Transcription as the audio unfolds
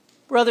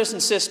Brothers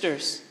and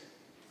sisters,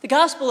 the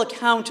gospel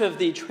account of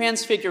the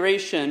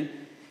Transfiguration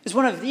is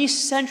one of the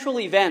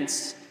central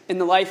events in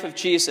the life of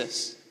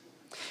Jesus.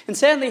 And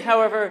sadly,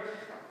 however,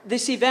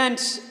 this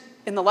event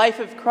in the life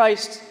of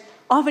Christ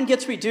often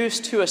gets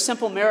reduced to a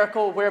simple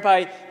miracle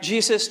whereby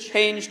Jesus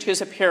changed his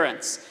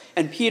appearance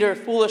and Peter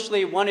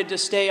foolishly wanted to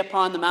stay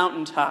upon the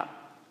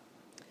mountaintop.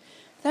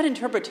 That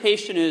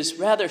interpretation is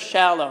rather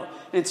shallow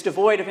and it's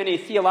devoid of any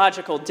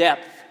theological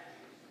depth.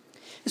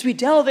 As we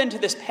delve into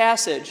this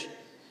passage,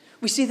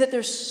 we see that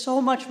there's so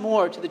much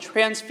more to the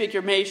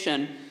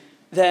Transfiguration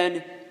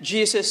than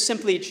Jesus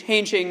simply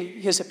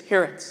changing his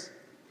appearance.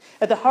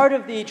 At the heart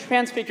of the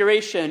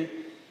Transfiguration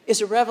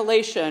is a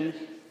revelation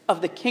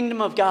of the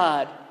kingdom of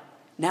God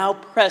now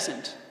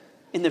present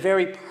in the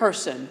very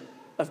person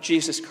of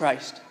Jesus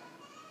Christ.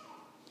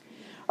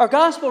 Our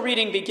gospel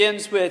reading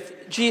begins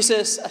with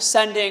Jesus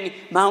ascending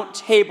Mount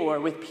Tabor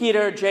with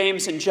Peter,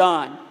 James, and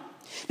John.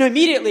 Now,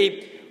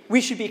 immediately, we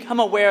should become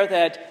aware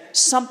that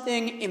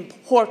something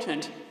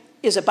important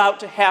is about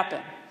to happen.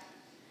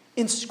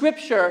 In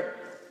Scripture,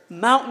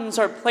 mountains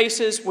are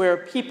places where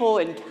people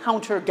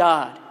encounter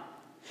God.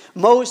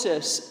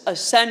 Moses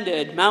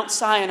ascended Mount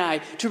Sinai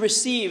to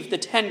receive the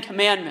Ten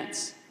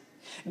Commandments.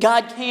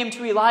 God came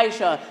to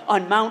Elijah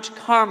on Mount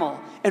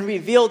Carmel and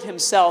revealed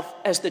himself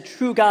as the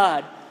true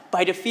God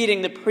by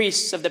defeating the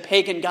priests of the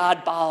pagan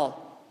god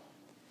Baal.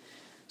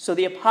 So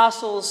the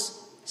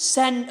apostles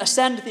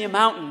ascend the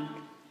mountain,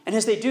 and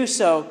as they do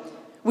so,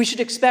 we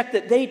should expect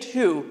that they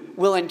too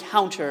will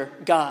encounter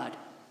God.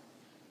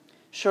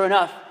 Sure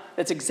enough,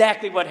 that's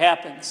exactly what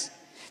happens.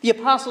 The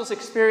apostles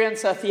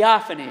experience a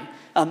theophany,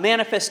 a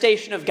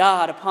manifestation of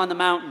God upon the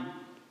mountain.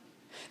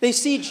 They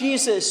see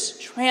Jesus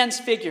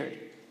transfigured.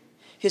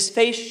 His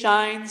face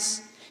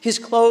shines, his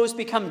clothes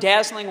become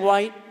dazzling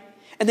white,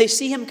 and they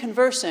see him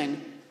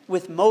conversing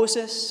with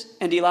Moses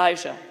and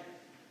Elijah.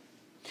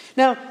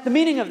 Now, the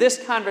meaning of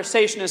this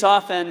conversation is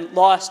often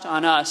lost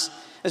on us,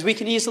 as we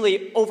can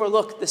easily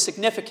overlook the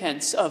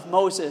significance of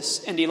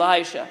Moses and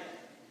Elijah.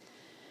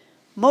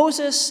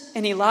 Moses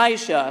and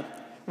Elijah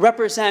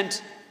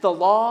represent the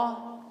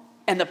law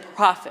and the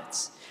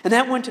prophets, and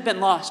that wouldn't have been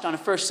lost on a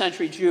first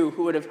century Jew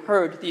who would have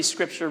heard these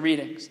scripture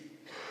readings.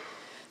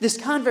 This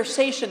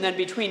conversation then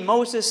between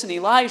Moses and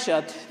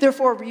Elijah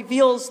therefore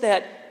reveals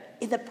that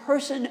in the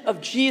person of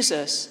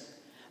Jesus,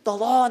 the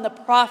law and the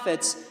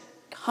prophets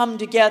come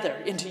together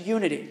into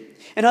unity.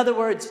 In other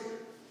words,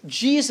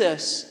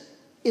 Jesus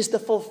is the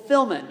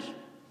fulfillment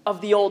of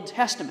the Old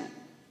Testament.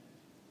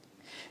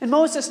 And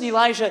Moses and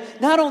Elijah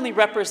not only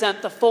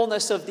represent the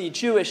fullness of the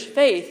Jewish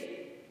faith,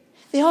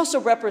 they also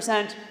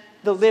represent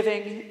the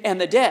living and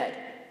the dead.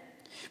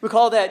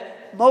 Recall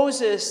that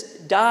Moses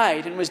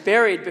died and was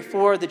buried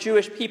before the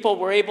Jewish people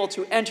were able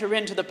to enter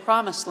into the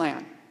Promised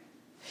Land.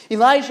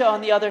 Elijah,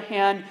 on the other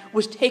hand,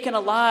 was taken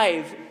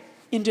alive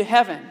into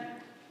heaven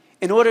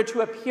in order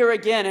to appear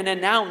again and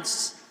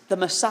announce the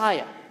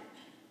Messiah.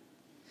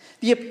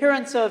 The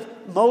appearance of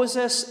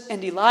Moses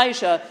and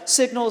Elijah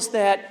signals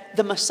that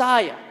the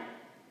Messiah,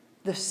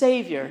 the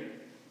Savior,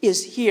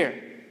 is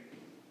here,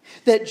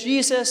 that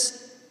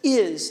Jesus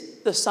is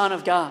the Son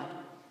of God.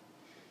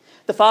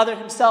 The Father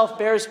himself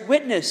bears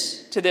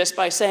witness to this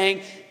by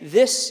saying,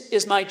 "This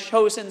is my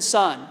chosen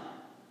Son.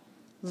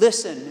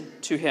 Listen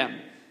to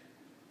him."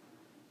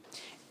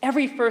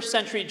 Every first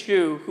century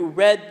Jew who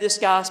read this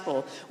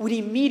gospel would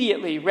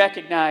immediately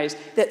recognize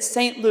that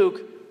St.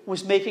 Luke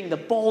was making the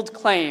bold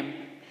claim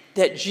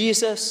that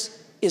Jesus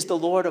is the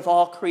Lord of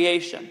all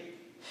creation,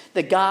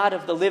 the God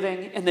of the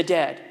living and the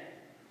dead.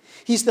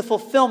 He's the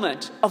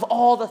fulfillment of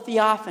all the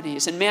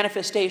theophanies and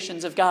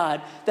manifestations of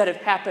God that have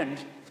happened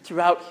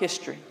throughout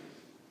history.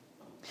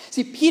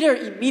 See, Peter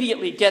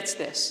immediately gets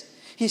this.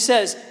 He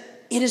says,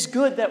 "It is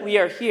good that we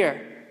are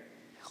here.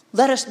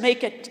 Let us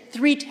make it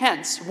 3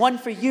 tents, one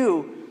for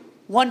you,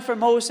 one for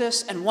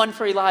Moses, and one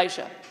for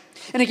Elijah."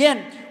 And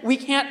again, we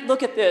can't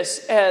look at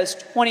this as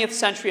 20th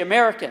century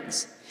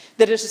Americans.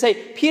 That is to say,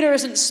 Peter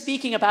isn't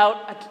speaking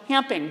about a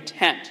camping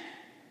tent.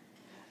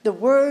 The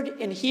word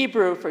in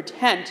Hebrew for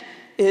tent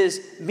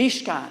is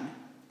mishkan,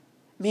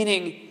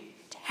 meaning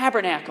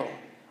tabernacle,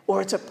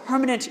 or it's a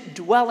permanent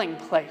dwelling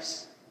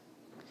place.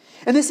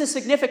 And this is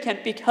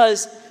significant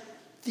because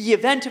the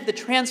event of the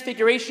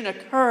Transfiguration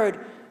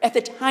occurred at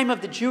the time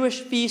of the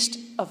Jewish Feast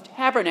of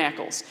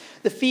Tabernacles,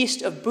 the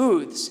Feast of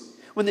Booths,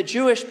 when the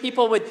Jewish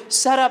people would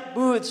set up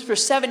booths for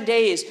 7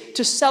 days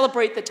to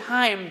celebrate the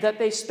time that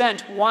they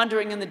spent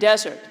wandering in the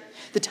desert,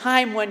 the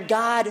time when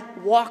God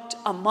walked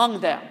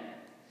among them.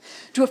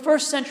 To a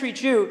first century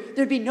Jew,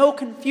 there'd be no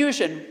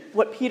confusion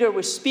what Peter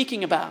was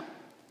speaking about.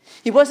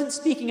 He wasn't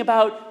speaking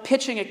about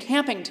pitching a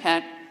camping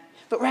tent,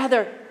 but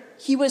rather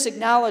he was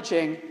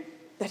acknowledging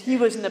that he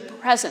was in the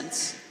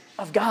presence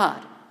of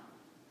God.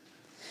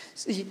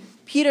 See,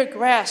 Peter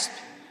grasped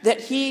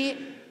that he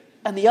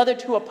and the other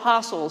 2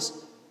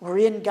 apostles were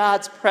in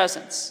God's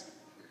presence.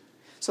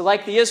 So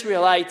like the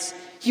Israelites,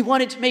 he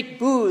wanted to make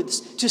booths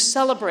to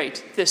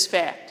celebrate this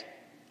fact.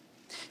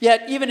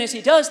 Yet even as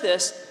he does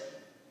this,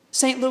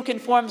 St. Luke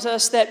informs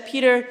us that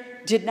Peter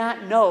did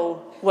not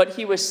know what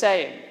he was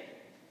saying.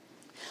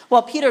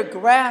 While Peter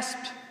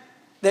grasped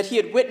that he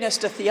had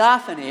witnessed a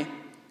theophany,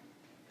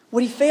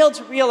 what he failed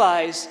to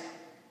realize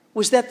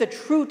was that the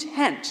true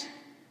tent,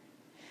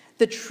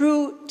 the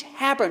true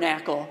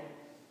tabernacle,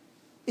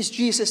 is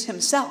Jesus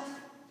himself.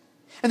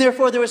 And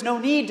therefore, there was no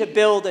need to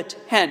build a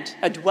tent,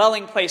 a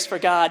dwelling place for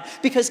God,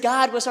 because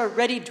God was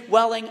already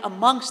dwelling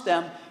amongst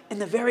them in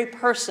the very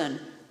person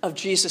of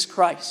Jesus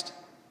Christ.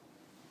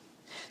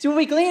 See, what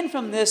we glean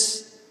from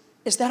this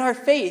is that our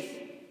faith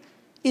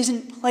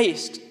isn't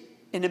placed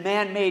in a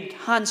man-made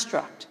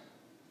construct.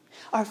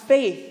 Our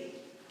faith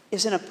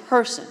is in a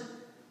person,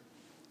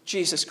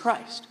 Jesus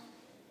Christ.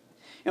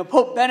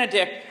 Pope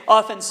Benedict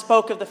often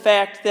spoke of the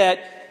fact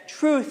that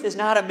truth is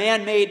not a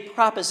man-made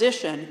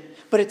proposition,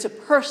 but it's a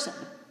person,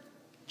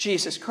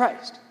 Jesus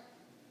Christ.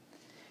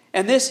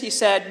 And this, he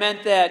said,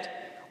 meant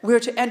that we're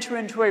to enter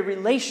into a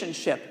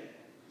relationship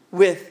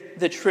with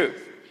the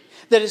truth.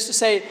 That is to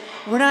say,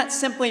 we're not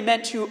simply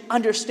meant to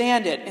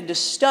understand it and to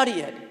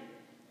study it.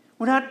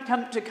 We're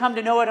not to come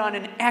to know it on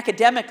an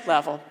academic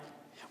level.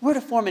 We're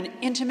to form an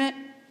intimate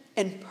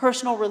and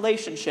personal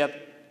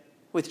relationship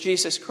with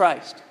Jesus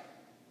Christ.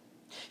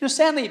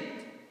 Sadly,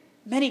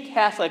 many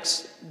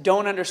Catholics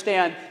don't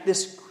understand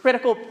this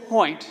critical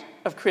point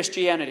of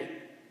Christianity.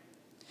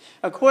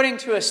 According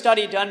to a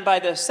study done by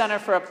the Center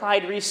for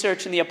Applied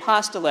Research in the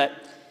Apostolate,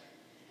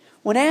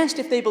 when asked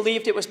if they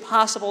believed it was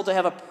possible to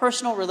have a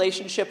personal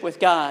relationship with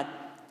God,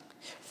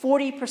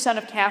 40%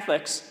 of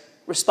Catholics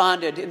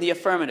responded in the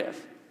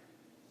affirmative.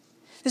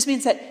 This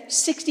means that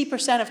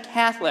 60% of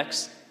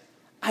Catholics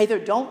either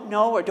don't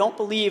know or don't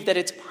believe that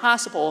it's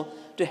possible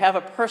to have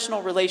a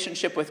personal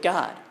relationship with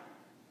God.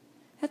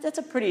 That's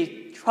a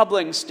pretty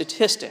troubling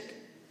statistic.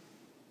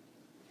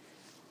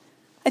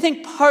 I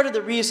think part of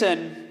the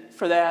reason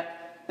for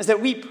that is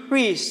that we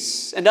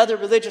priests and other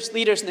religious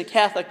leaders in the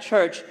Catholic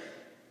Church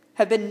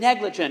have been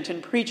negligent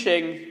in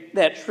preaching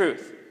that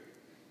truth.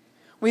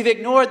 We've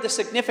ignored the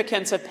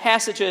significance of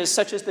passages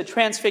such as the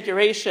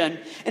Transfiguration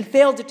and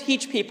failed to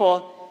teach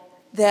people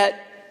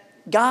that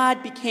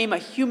God became a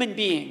human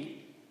being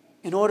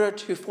in order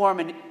to form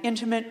an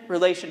intimate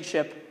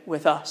relationship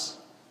with us.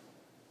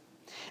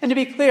 And to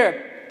be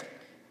clear,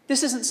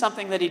 this isn't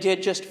something that he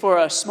did just for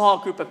a small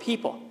group of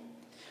people,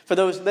 for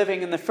those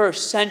living in the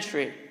first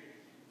century,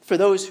 for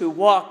those who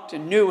walked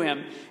and knew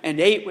him and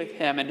ate with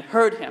him and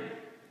heard him.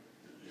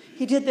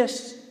 He did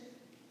this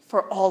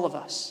for all of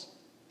us.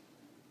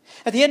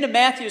 At the end of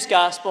Matthew's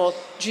gospel,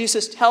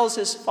 Jesus tells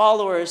his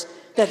followers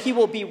that he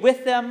will be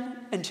with them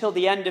until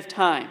the end of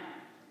time.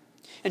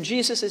 And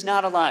Jesus is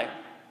not a liar.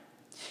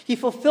 He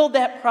fulfilled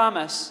that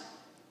promise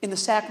in the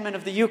sacrament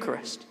of the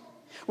Eucharist,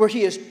 where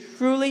he is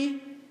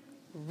truly,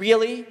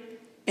 really,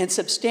 and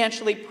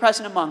substantially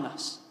present among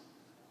us.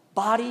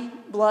 Body,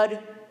 blood,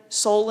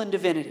 soul, and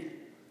divinity.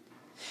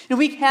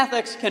 We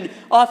Catholics can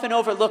often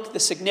overlook the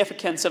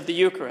significance of the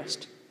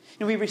Eucharist.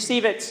 We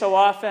receive it so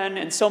often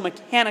and so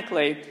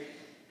mechanically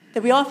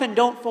that we often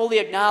don't fully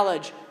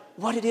acknowledge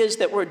what it is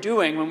that we're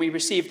doing when we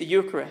receive the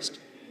Eucharist.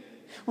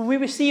 When we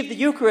receive the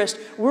Eucharist,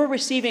 we're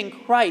receiving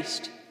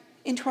Christ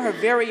into our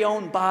very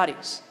own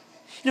bodies.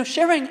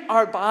 Sharing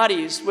our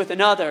bodies with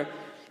another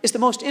is the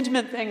most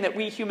intimate thing that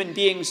we human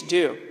beings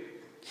do.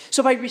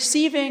 So by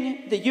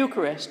receiving the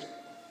Eucharist,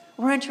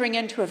 we're entering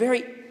into a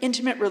very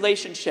intimate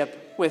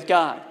relationship with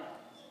God.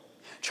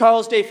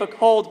 Charles de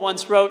Foucauld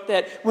once wrote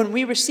that when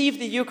we receive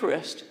the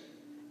Eucharist,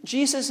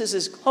 Jesus is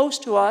as close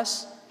to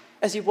us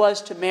as he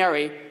was to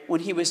Mary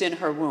when he was in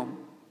her womb.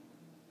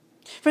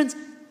 Friends,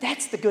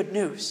 that's the good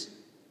news.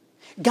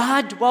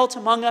 God dwelt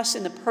among us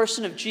in the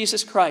person of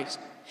Jesus Christ,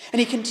 and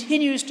he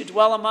continues to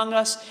dwell among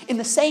us in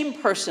the same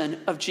person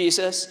of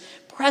Jesus,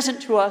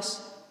 present to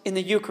us in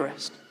the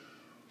Eucharist.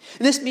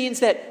 And this means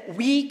that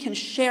we can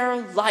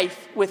share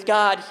life with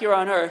God here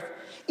on earth,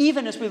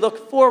 even as we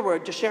look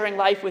forward to sharing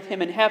life with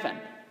him in heaven.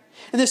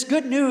 And this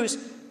good news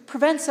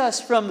prevents us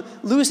from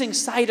losing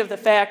sight of the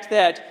fact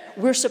that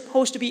we're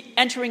supposed to be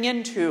entering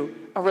into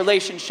a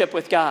relationship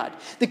with God.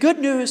 The good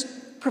news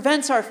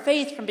prevents our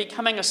faith from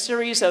becoming a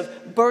series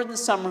of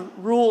burdensome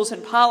rules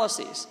and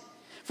policies.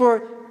 For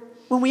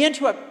when we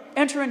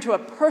enter into a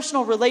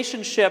personal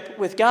relationship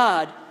with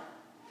God,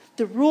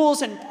 the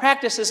rules and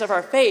practices of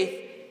our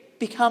faith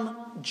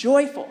become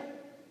joyful.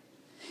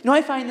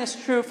 I find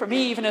this true for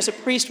me even as a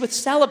priest with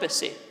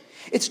celibacy.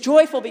 It's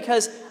joyful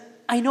because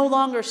I no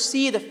longer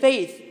see the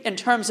faith in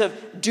terms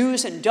of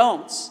do's and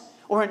don'ts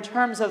or in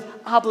terms of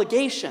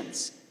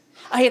obligations.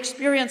 I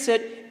experience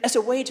it as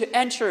a way to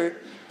enter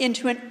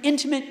into an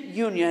intimate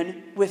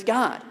union with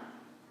God.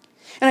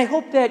 And I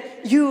hope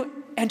that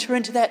you enter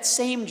into that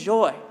same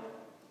joy.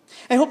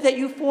 I hope that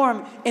you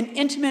form an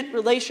intimate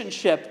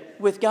relationship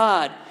with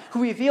God,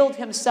 who revealed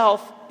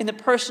himself in the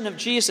person of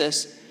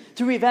Jesus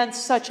through events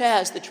such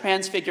as the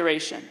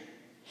Transfiguration.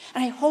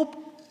 And I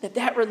hope that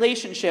that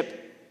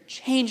relationship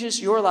changes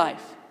your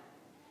life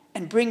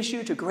and brings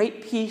you to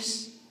great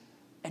peace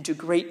and to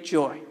great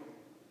joy.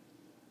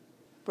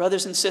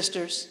 Brothers and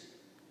sisters,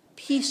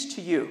 peace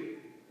to you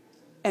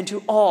and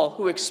to all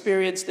who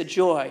experience the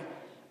joy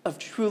of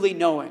truly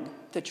knowing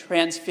the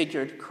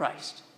transfigured Christ.